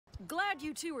glad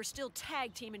you two are still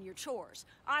tag teaming your chores.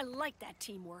 I like that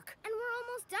teamwork. And we're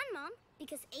almost done, Mom,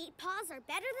 because 8 paws are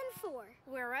better than 4.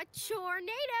 We're a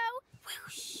chore-nado.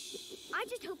 I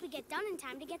just hope we get done in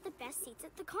time to get the best seats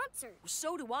at the concert.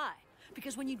 So do I.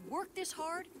 Because when you'd work this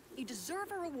hard, you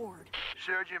deserve a reward.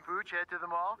 Sergeant Booch, head to the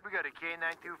mall. We got a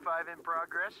K925 in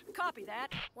progress. Copy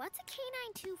that. What's a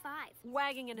K925?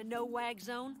 Wagging in a no-wag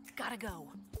zone. Gotta go.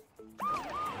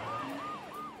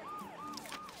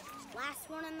 Last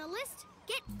one on the list,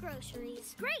 get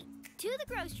groceries. Great, to the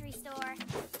grocery store.